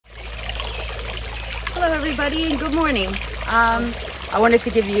Hello everybody and good morning. I wanted to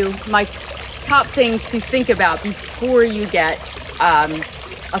give you my top things to think about before you get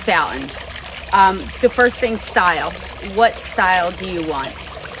a fountain. The first thing, style. What style do you want?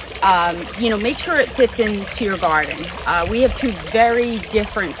 Make sure it fits into your garden. We have two very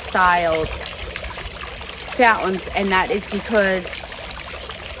different styled fountains, and that is because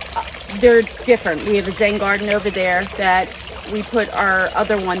they're different. We have a Zen garden over there that we put our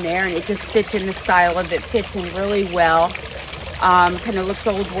other one there, and it just fits in the style of it, fits in really well. Kind of looks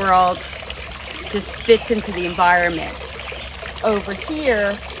old world, just fits into the environment. Over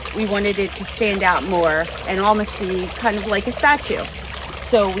here, we wanted it to stand out more and almost be kind of like a statue.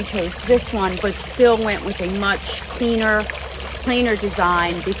 So we chose this one, but still went with a much cleaner, plainer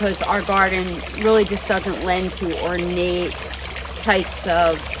design because our garden really just doesn't lend to ornate types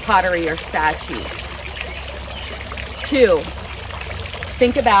of pottery or statues. Two,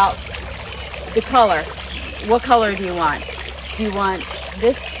 think about the color. What color do you want? Do you want,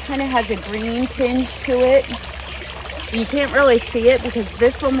 this kind of has a green tinge to it. You can't really see it because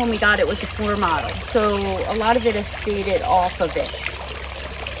this one, when we got it, was a floor model. So a lot of it is faded off of it.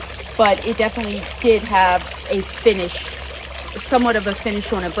 But it definitely did have a finish, somewhat of a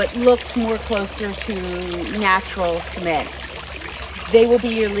finish on it, but looks more closer to natural cement. They will be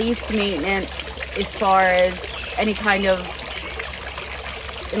your least maintenance as far as any kind of,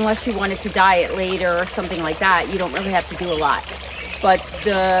 unless you wanted to dye it later or something like that, you don't really have to do a lot. But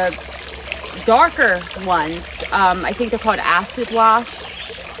the darker ones, I think they're called acid wash,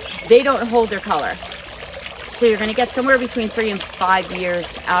 they don't hold their color. So you're going to get somewhere between 3 and 5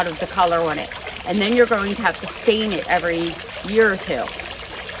 years out of the color on it. And then you're going to have to stain it every year or two.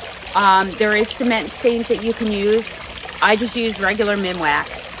 There is cement stains that you can use. I just use regular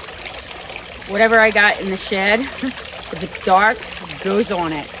Minwax. Whatever I got in the shed, if it's dark, it goes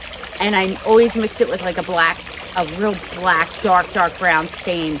on it. And I always mix it with like a real black, dark brown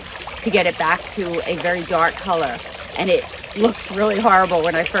stain to get it back to a very dark color. And it looks really horrible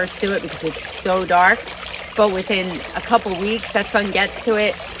when I first do it because it's so dark. But within a couple weeks, that sun gets to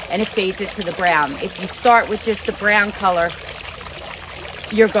it and it fades it to the brown. If you start with just the brown color,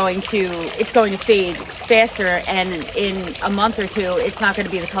 it's going to fade faster, and in a month or two, it's not going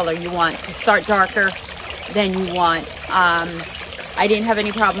to be the color you want. So start darker than you want. I didn't have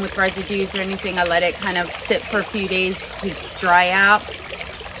any problem with residues or anything. I let it kind of sit for a few days to dry out.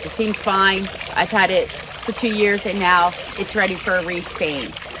 It seems fine. I've had it for 2 years and now it's ready for a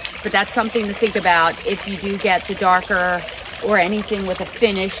restain. But that's something to think about if you do get the darker or anything with a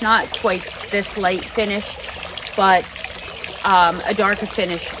finish, not quite this light finish, but a darker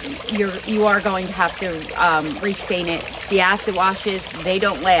finish, you are going to have to restain it. The acid washes, they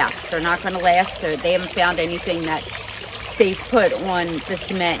don't last. They're not going to last. They haven't found anything that stays put on the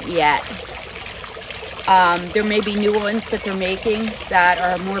cement yet. There may be new ones that they're making that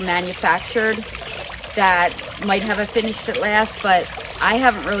are more manufactured that might have a finish that lasts, but I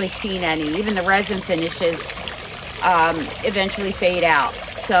haven't really seen any. Even the resin finishes eventually fade out.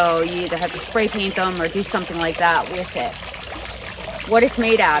 So you either have to spray paint them or do something like that with it. What it's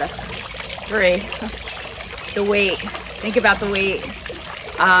made out of. 3, the weight. Think about the weight.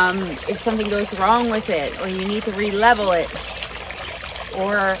 If something goes wrong with it, or you need to re-level it,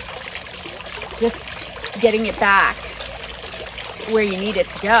 or just getting it back where you need it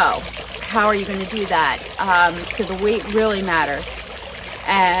to go, how are you going to do that? So the weight really matters.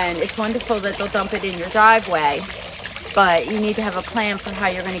 And it's wonderful that they'll dump it in your driveway, but you need to have a plan for how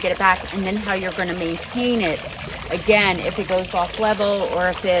you're going to get it back and then how you're going to maintain it. Again, if it goes off level or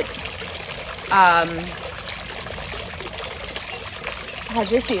if it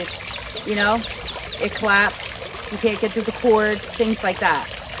has issues, it collapsed, you can't get to the cord, things like that.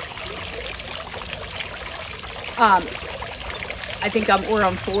 I think we're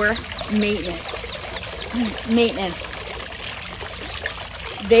on 4, maintenance.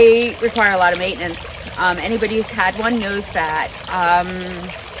 They require a lot of maintenance. Anybody who's had one knows that.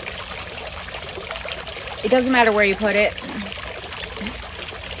 It doesn't matter where you put it.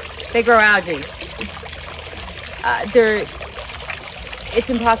 They grow algae. It's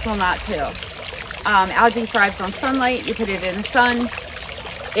impossible not to. Algae thrives on sunlight. You put it in the sun.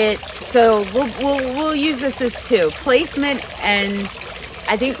 So we'll use this as 2. Placement, and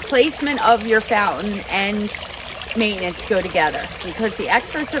I think placement of your fountain and maintenance go together, because the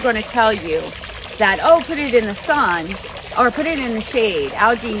experts are going to tell you that, oh, put it in the sun or put it in the shade.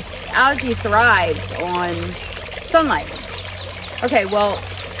 Algae thrives on sunlight. Okay, well,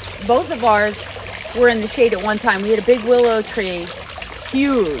 both of ours were in the shade at one time. We had a big willow tree,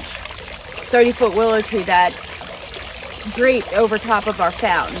 huge 30-foot willow tree that draped over top of our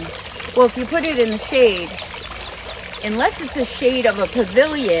fountain. Well, if you put it in the shade, unless it's a shade of a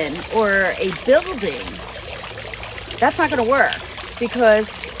pavilion or a building, that's not going to work, because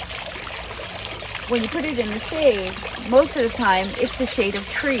when you put it in the shade, most of the time it's the shade of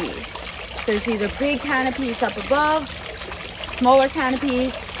trees. There's either big canopies up above, smaller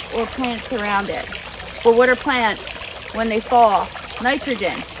canopies, or plants around it. But what are plants when they fall?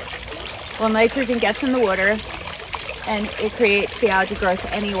 Nitrogen. Well, nitrogen gets in the water and it creates the algae growth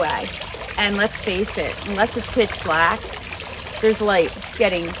anyway. And let's face it, unless it's pitch black, there's light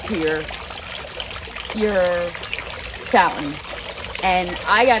getting to your fountain. And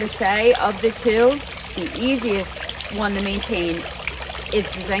I gotta say, of the two, the easiest one to maintain is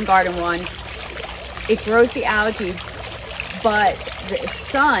the Zen Garden one. It grows the algae, but the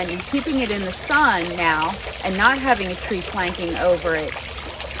sun, keeping it in the sun now and not having a tree flanking over it,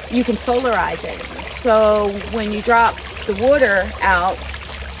 you can solarize it. So when you drop the water out,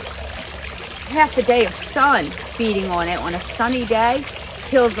 half a day of sun beating on it on a sunny day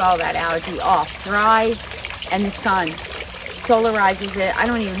kills all that algae off dry, and the sun solarizes it. I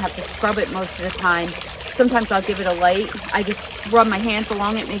don't even have to scrub it most of the time. Sometimes I'll give it a light. I just rub my hands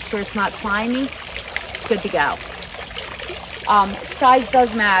along it, make sure it's not slimy. It's good to go. Size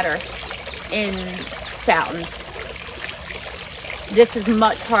does matter in fountains. This is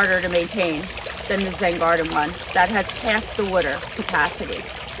much harder to maintain than the Zen Garden one. That has half the water capacity.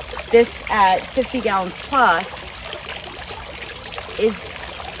 This at 50 gallons plus is,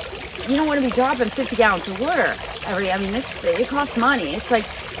 you don't want to be dropping 50 gallons of water it costs money. It's like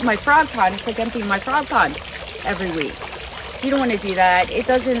my frog pond, it's like emptying my frog pond every week. You don't want to do that. It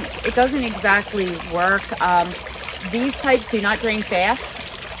doesn't exactly work. These types do not drain fast,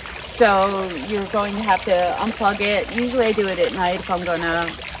 so you're going to have to unplug it. Usually I do it at night if I'm going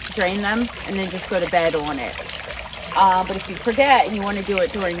to drain them, and then just go to bed on it. But if you forget and you want to do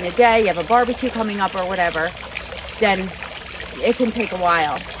it during the day, you have a barbecue coming up or whatever, then it can take a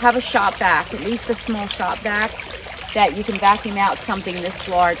while. Have a shop vac, at least a small shop vac, that you can vacuum out something this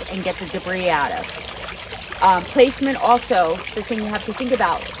large and get the debris out of. Placement also, the thing you have to think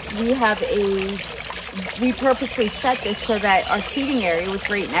about, we purposely set this so that our seating area was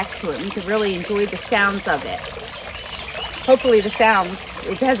right next to it. We could really enjoy the sounds of it. Hopefully it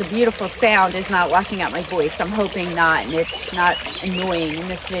has a beautiful sound, is not washing out my voice. I'm hoping not, and it's not annoying in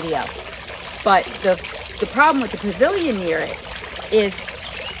this video. But the problem with the pavilion near it is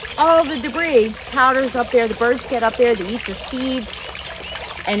all the debris powders up there. The birds get up there, they eat their seeds,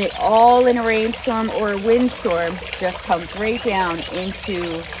 and it all in a rainstorm or a windstorm just comes right down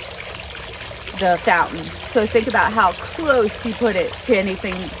into the fountain. So think about how close you put it to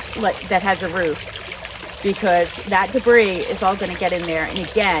anything that has a roof, because that debris is all going to get in there. And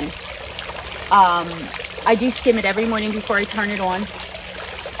again, I do skim it every morning before I turn it on.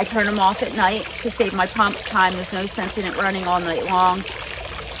 I turn them off at night to save my pump time. There's no sense in it running all night long.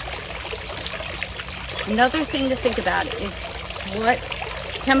 Another thing to think about is what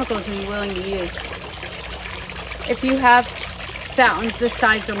chemicals are you willing to use. If you have fountains this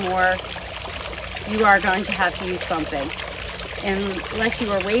size or more, you are going to have to use something. Unless you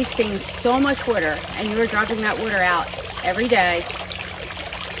are wasting so much water and you are dropping that water out every day,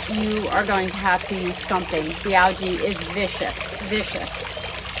 you are going to have to use something. The algae is vicious.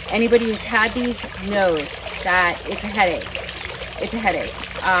 Anybody who's had these knows that it's a headache. It's a headache.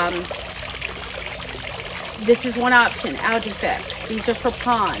 This is one option, Algae Fix. These are for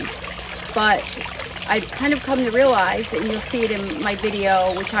ponds, but I've kind of come to realize, and you'll see it in my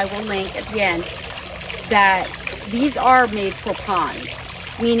video, which I will link at the end, that these are made for ponds,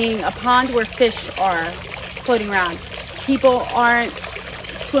 meaning a pond where fish are floating around. People aren't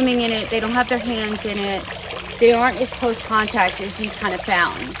swimming in it, they don't have their hands in it, they aren't as close contact as these kind of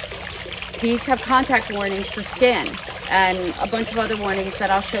fountains. These have contact warnings for skin and a bunch of other warnings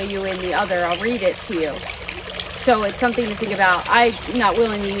that I'll show you in the other. I'll read it to you. So it's something to think about. I'm not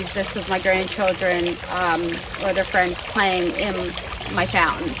willing to use this with my grandchildren or their friends playing in my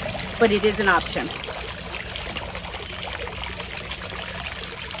fountains, but it is an option.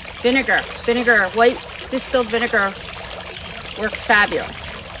 Vinegar, white distilled vinegar works fabulous.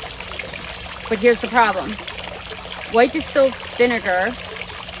 But here's the problem. White distilled vinegar,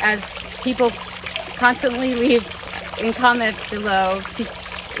 as people constantly leave in comments below,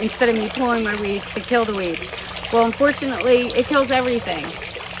 instead of me pulling my weeds, to kill the weeds. Well, unfortunately, it kills everything.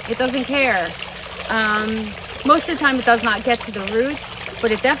 It doesn't care. Most of the time it does not get to the roots,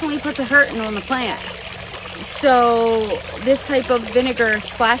 but it definitely puts a hurting on the plant. So this type of vinegar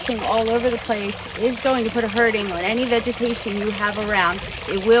splashing all over the place is going to put a hurting on any vegetation you have around.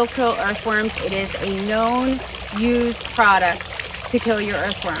 It will kill earthworms. It is a known used product to kill your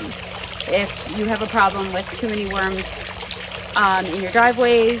earthworms. If you have a problem with too many worms in your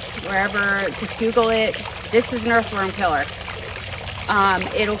driveways, wherever, just Google it. This is an earthworm killer.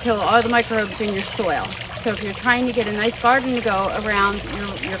 It'll kill all the microbes in your soil. So if you're trying to get a nice garden to go around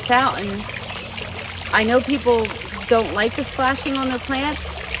your fountain, I know people don't like the splashing on their plants.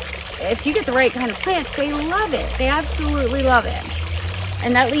 If you get the right kind of plants, they love it. They absolutely love it.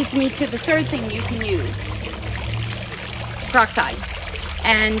 And that leads me to the third thing you can use, peroxide.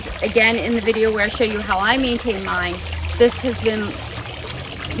 And again, in the video where I show you how I maintain mine, this has been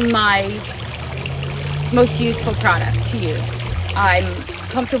my most useful product to use. I'm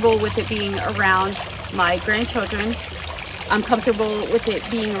comfortable with it being around my grandchildren. I'm comfortable with it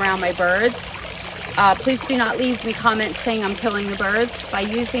being around my birds. Please do not leave me comments saying I'm killing the birds. By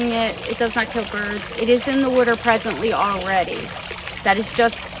using it, it does not kill birds. It is in the water presently already. That is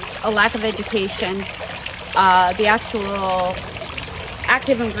just a lack of education. The actual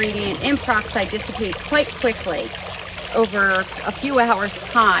active ingredient in peroxide dissipates quite quickly over a few hours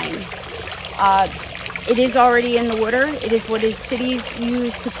time. It is already in the water. It is what cities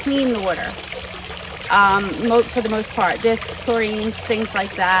use to clean the water. For the most part, this, chlorines, things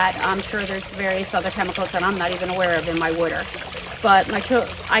like that. I'm sure there's various other chemicals that I'm not even aware of in my water. But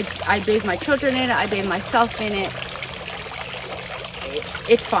I bathe my children in it. I bathe myself in it.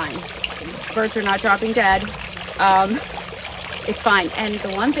 It's fine. Birds are not dropping dead. It's fine. And the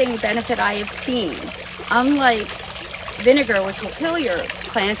one benefit I have seen, unlike vinegar, which will kill your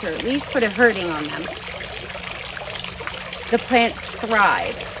plants or at least put a hurting on them, the plants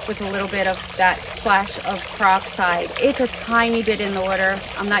thrive with a little bit of that splash of peroxide. It's a tiny bit in the water.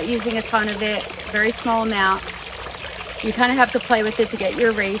 I'm not using a ton of it, very small amount. You kind of have to play with it to get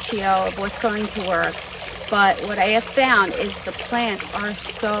your ratio of what's going to work. But what I have found is the plants are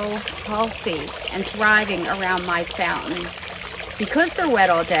so healthy and thriving around my fountain. Because they're wet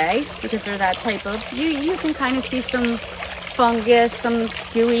all day, because they're that type of, you can kind of see some fungus, some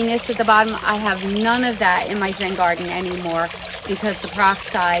dewiness at the bottom. I have none of that in my Zen garden anymore because the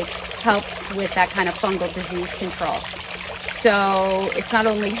peroxide helps with that kind of fungal disease control. So it's not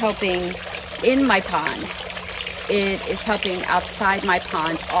only helping in my pond, it is helping outside my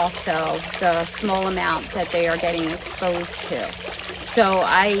pond also, the small amount that they are getting exposed to. So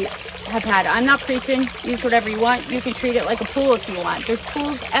I'm not preaching, use whatever you want. You can treat it like a pool if you want. There's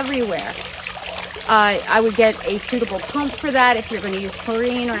pools everywhere. I would get a suitable pump for that if you're going to use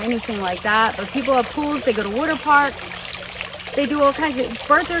chlorine or anything like that. But people have pools, they go to water parks, they do all kinds of,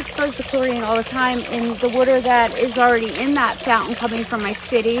 birds are exposed to chlorine all the time in the water that is already in that fountain coming from my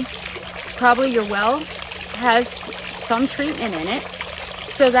city. Probably your well has some treatment in it.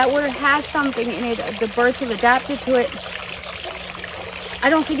 So that water has something in it. The birds have adapted to it. I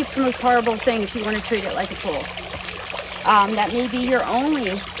don't think it's the most horrible thing if you want to treat it like a pool. That may be your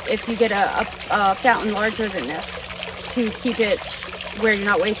only, if you get a fountain larger than this, to keep it where you're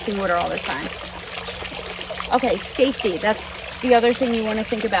not wasting water all the time. Okay, safety. That's the other thing you want to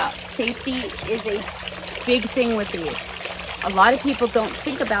think about. Safety is a big thing with these. A lot of people don't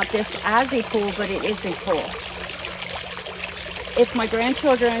think about this as a pool, but it is a pool. If my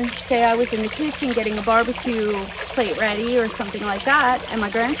grandchildren, say I was in the kitchen getting a barbecue plate ready or something like that, and my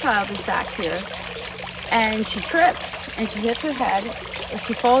grandchild is back here, and she trips and she hits her head, if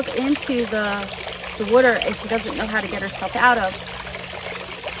she falls into the water and she doesn't know how to get herself out of,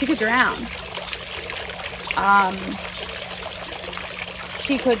 she could drown.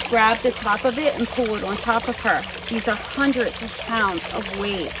 She could grab the top of it and pull it on top of her. These are hundreds of pounds of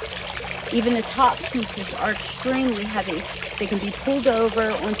weight. Even the top pieces are extremely heavy. They can be pulled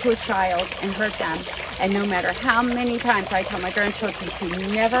over onto a child and hurt them. And no matter how many times I tell my grandchildren to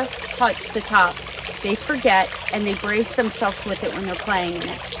never touch the top, they forget and they brace themselves with it when they're playing in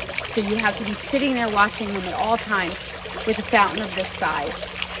it. So you have to be sitting there watching them at all times with a fountain of this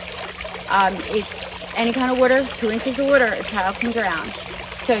size. Any kind of water, 2 inches of water, a child can drown.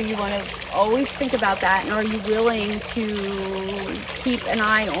 So you want to always think about that. And are you willing to keep an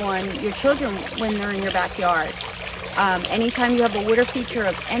eye on your children when they're in your backyard? Anytime you have a water feature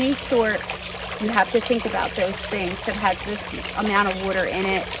of any sort, you have to think about those things that has this amount of water in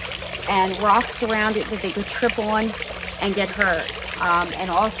it and rocks around it that they could trip on and get hurt. And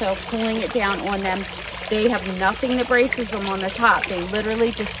also pulling it down on them. They have nothing that braces them on the top. They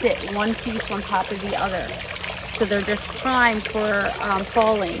literally just sit one piece on top of the other. So they're just primed for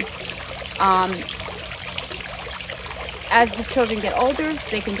falling. As the children get older,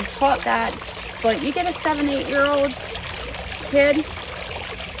 they can be taught that. But you get a 7-8-year-old kid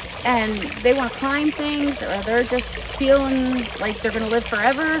and they want to climb things, or they're just feeling like they're going to live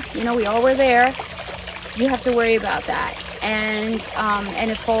forever. You know, we all were there. You have to worry about that. and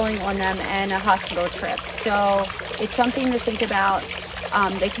it falling on them and a hospital trip. So it's something to think about.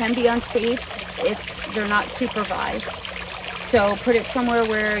 They can be unsafe if they're not supervised. So put it somewhere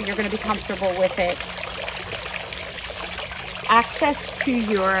where you're going to be comfortable with it. Access to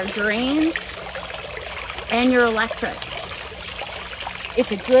your drains and your electric.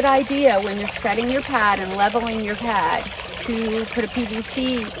 It's a good idea when you're setting your pad and leveling your pad to put a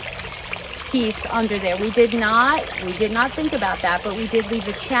PVC piece under there. We did not think about that, but we did leave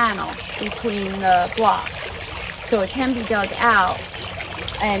a channel between the blocks, so it can be dug out,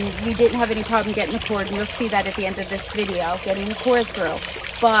 and we didn't have any problem getting the cord, and you'll see that at the end of this video, getting the cord through.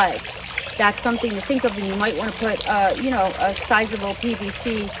 But that's something to think of, and you might want to put you know, a sizable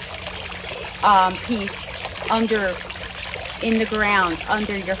PVC piece under, in the ground,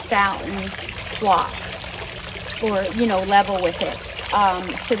 under your fountain block, or, you know, level with it,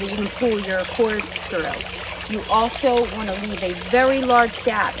 so that you can pull your cords through. You also want to leave a very large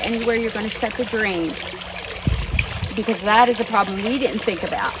gap anywhere you're going to set the drain, because that is a problem we didn't think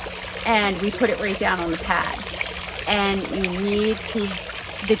about, and we put it right down on the pad. And you need to,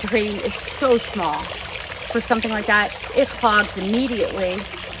 the drain is so small for something like that, it clogs immediately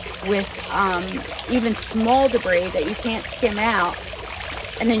with even small debris that you can't skim out,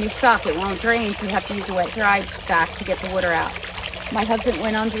 and then you're stuck. It won't drain, so you have to use a wet dry vac to get the water out. My husband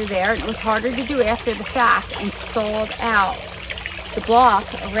went under there, and it was harder to do after the fact, and sawed out the block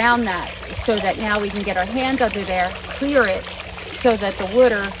around that, so that now we can get our hand under there, clear it, so that the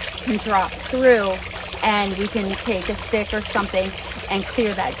water can drop through, and we can take a stick or something and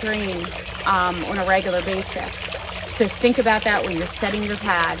clear that drain on a regular basis. So think about that when you're setting your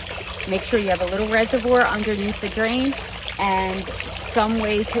pad. Make sure you have a little reservoir underneath the drain and some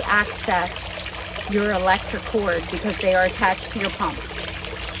way to access your electric cord, because they are attached to your pumps.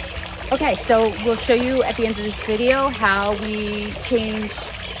 Okay, so we'll show you at the end of this video how we change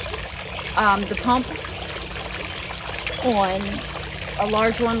the pump on a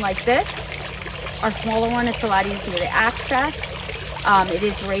large one like this. Our smaller one, it's a lot easier to access. It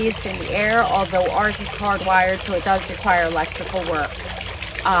is raised in the air, although ours is hardwired, so it does require electrical work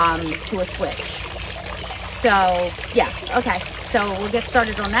to a switch. So yeah, okay, so we'll get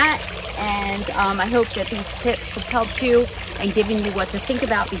started on that. And I hope that these tips have helped you and given you what to think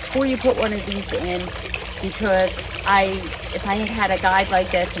about before you put one of these in, because if I had a guide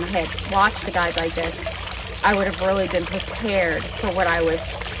like this and had watched a guide like this, I would have really been prepared for what I was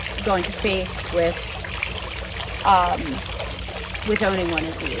going to face with owning one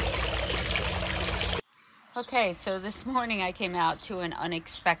of these. Okay, so this morning I came out to an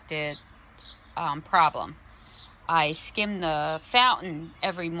unexpected problem. I skim the fountain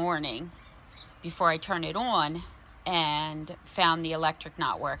every morning before I turn it on, and found the electric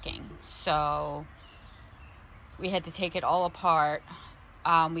not working. So we had to take it all apart.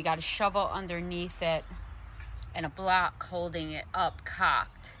 We got a shovel underneath it and a block holding it up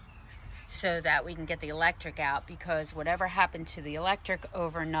cocked so that we can get the electric out, because whatever happened to the electric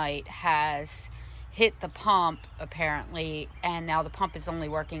overnight has hit the pump apparently, and now the pump is only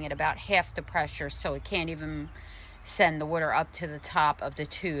working at about half the pressure, so it can't even send the water up to the top of the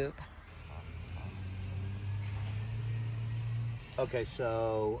tube. Okay,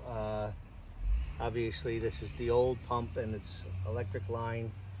 so obviously this is the old pump and it's electric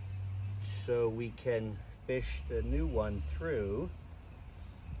line, so we can fish the new one through.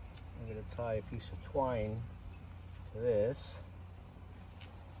 I'm going to tie a piece of twine to this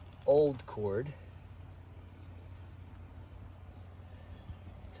old cord,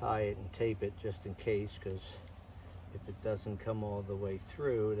 tie it and tape it just in case, because if it doesn't come all the way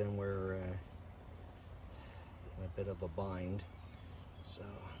through, then we're in a bit of a bind. So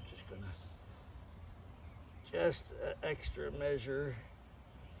I'm just gonna extra measure.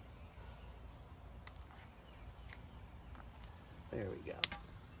 There we go.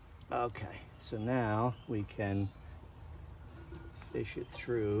 Okay, so now we can fish it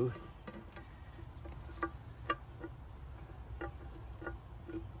through.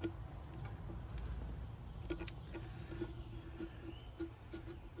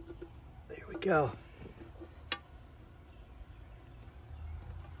 There we go.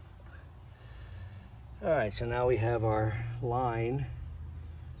 All right, so now we have our line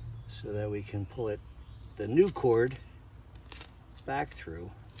so that we can pull it, the new cord, back through.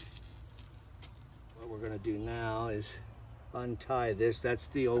 What we're gonna do now is untie this. That's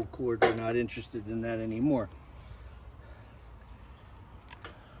the old cord, we're not interested in that anymore.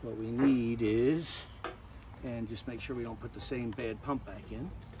 What we need is, and just make sure we don't put the same bad pump back in.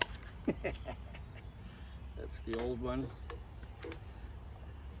 That's the old one.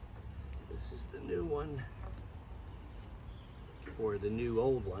 This is the new one. or the new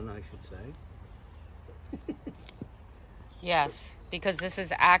old one, I should say. Yes, because this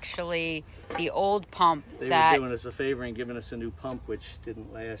is actually the old pump They that... were doing us a favor and giving us a new pump, which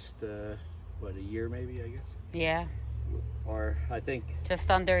didn't last, what, a year maybe, I guess? Yeah. Or I think... Just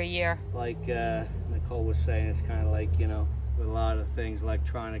under a year. Like Nicole was saying, it's kind of like, you know, with a lot of things,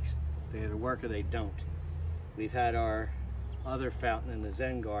 electronics, they either work or they don't. We've had our other fountain in the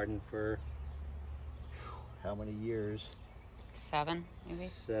Zen garden for how many years? 7, maybe?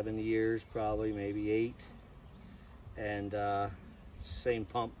 7 years, probably, maybe 8. And same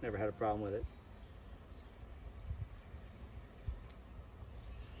pump, never had a problem with it.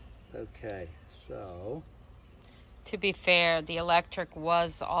 Okay, so... To be fair, the electric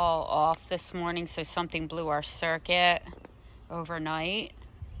was all off this morning, so something blew our circuit overnight.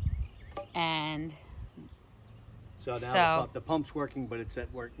 And so now the pump's working, but it's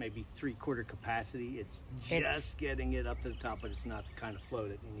at work maybe 3/4 capacity. It's just getting it up to the top, but it's not the kind of flow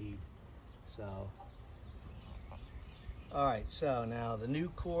that you need. So, all right, so now the new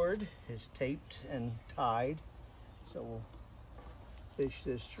cord is taped and tied. So we'll fish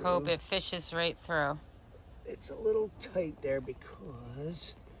this through. hope it fishes right through. It's a little tight there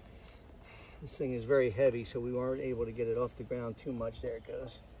because this thing is very heavy, so we weren't able to get it off the ground too much. There it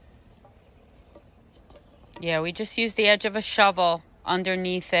goes. Yeah, we just used the edge of a shovel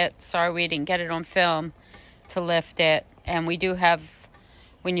underneath it. Sorry we didn't get it on film to lift it. And we do have,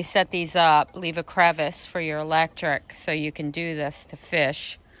 when you set these up, leave a crevice for your electric so you can do this to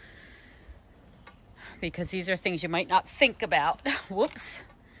fish. Because these are things you might not think about. Whoops.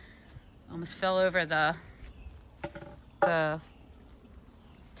 Almost fell over the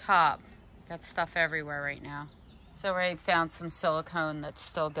top. Got stuff everywhere right now. So I found some silicone that's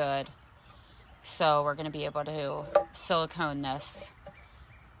still good. So we're going to be able to silicone this.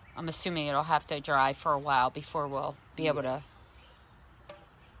 I'm assuming it'll have to dry for a while before we'll be able to.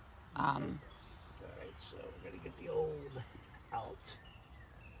 All right, so we're going to get the old out.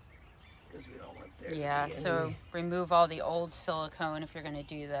 Because we don't want there. Yeah, so remove all the old silicone if you're going to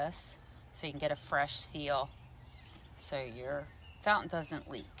do this. So you can get a fresh seal. So your fountain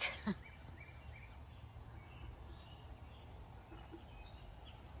doesn't leak.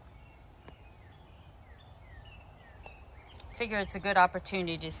 Figure it's a good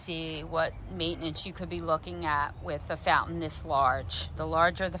opportunity to see what maintenance you could be looking at with a fountain this large. The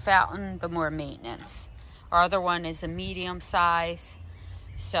larger the fountain, the more maintenance. Our other one is a medium size,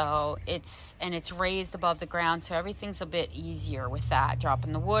 so it's raised above the ground, so everything's a bit easier with that.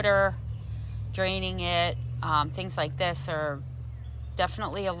 Dropping the water, draining it, things like this are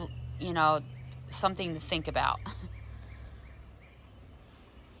definitely something to think about.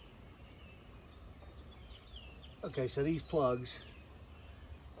 Okay, so these plugs,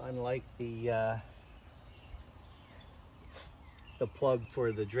 unlike the plug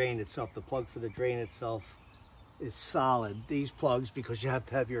for the drain itself, the plug for the drain itself is solid. These plugs, because you have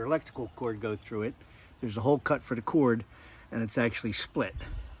to have your electrical cord go through it, there's a hole cut for the cord and it's actually split.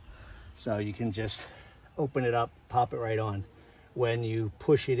 So you can just open it up, pop it right on. When you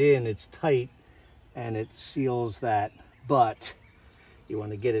push it in, it's tight and it seals that, but you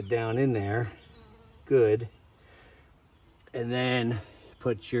want to get it down in there good. And then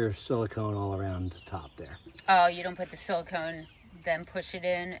put your silicone all around the top there. Oh, you don't put the silicone, then push it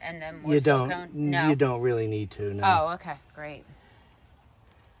in, and then more silicone? No. You don't really need to, no. Oh, okay, great.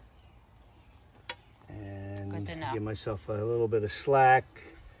 And good to know. give myself a little bit of slack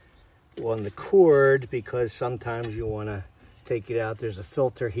on the cord because sometimes you want to take it out. There's a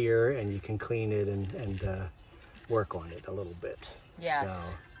filter here, and you can clean it and work on it a little bit. Yes.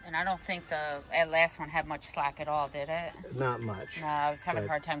 So, and I don't think the last one had much slack at all, did it? not much. No, I was having a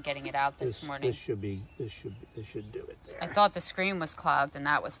hard time getting it out this morning. This should do it there. I thought the screen was clogged, and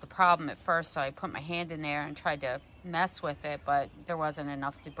that was the problem at first, so I put my hand in there and tried to mess with it, but there wasn't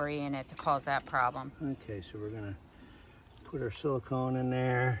enough debris in it to cause that problem. Okay, so we're going to put our silicone in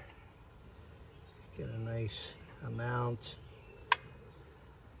there. Get a nice amount.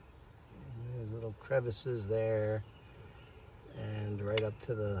 And there's little crevices there. And right up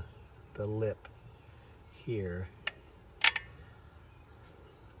to the lip here.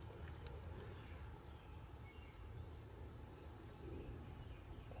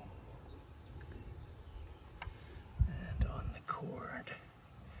 And on the cord.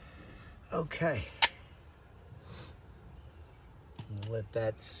 Okay. Let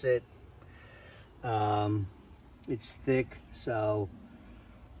that sit. It's thick, so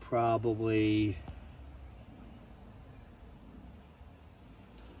probably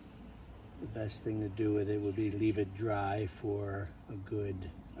the best thing to do with it would be leave it dry for a good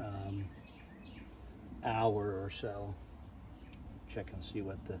hour or so. check and see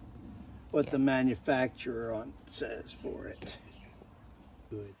what the manufacturer says for it.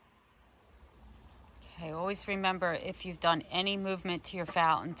 Good. Okay, always remember, if you've done any movement to your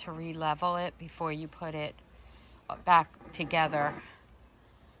fountain, to re-level it before you put it back together.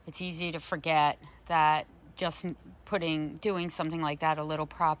 It's easy to forget that just doing something like that, a little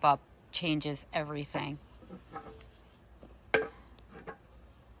prop up, changes everything.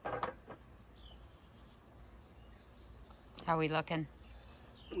 How are we looking?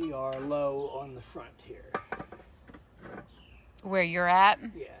 We are low on the front here. Where you're at?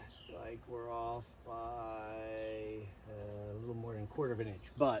 Yeah, like we're off by a little more than 1/4 of an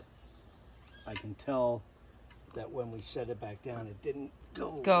inch, but I can tell that when we set it back down, it didn't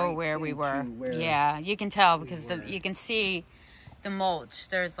go right where we were. where yeah, you can tell because you can see the mulch.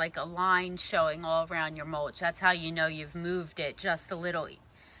 There's like a line showing all around your mulch. That's how you know you've moved it just a little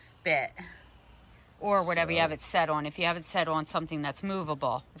bit. Or whatever you have it set on. If you have it set on something that's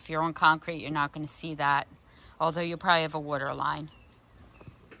movable. If you're on concrete, you're not going to see that. Although you probably have a water line.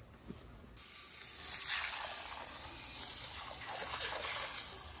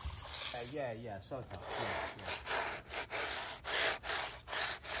 Yeah, so tough. Yeah.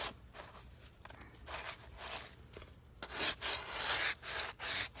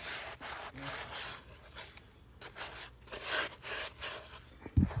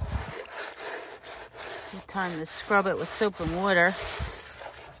 Good time to scrub it with soap and water.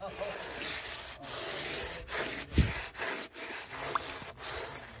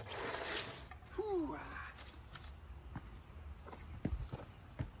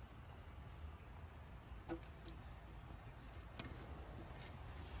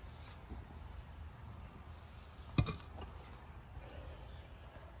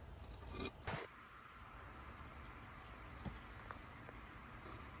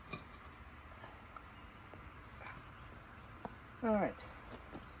 All right.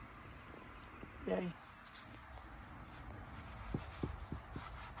 Yay.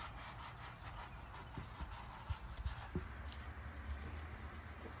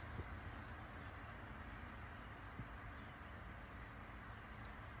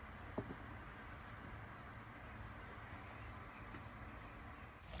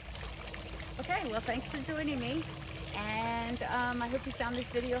 Okay, well, thanks for joining me. And I hope you found this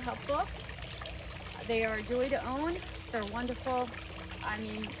video helpful. They are a joy to own. They're wonderful. I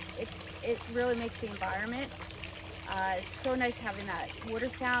mean, it really makes the environment. It's so nice having that water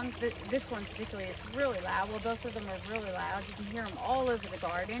sound. This one particularly is really loud. Well, both of them are really loud. You can hear them all over the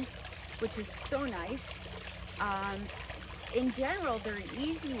garden, which is so nice. In general, they're an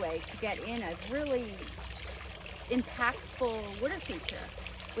easy way to get in a really impactful water feature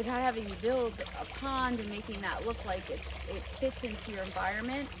without having to build a pond and making that look like it fits into your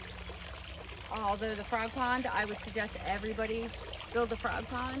environment. Although the frog pond, I would suggest everybody build a frog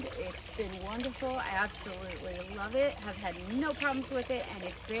pond. It's been wonderful. I absolutely love it. Have had no problems with it, and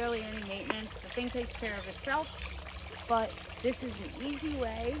it's barely any maintenance. The thing takes care of itself. But this is an easy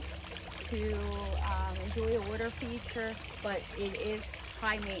way to enjoy a water feature, but it is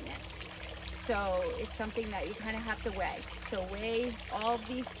high maintenance. So it's something that you kind of have to weigh. So weigh all of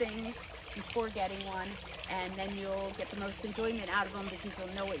these things before getting one, and then you'll get the most enjoyment out of them because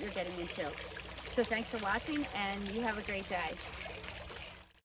you'll know what you're getting into. So thanks for watching, and you have a great day.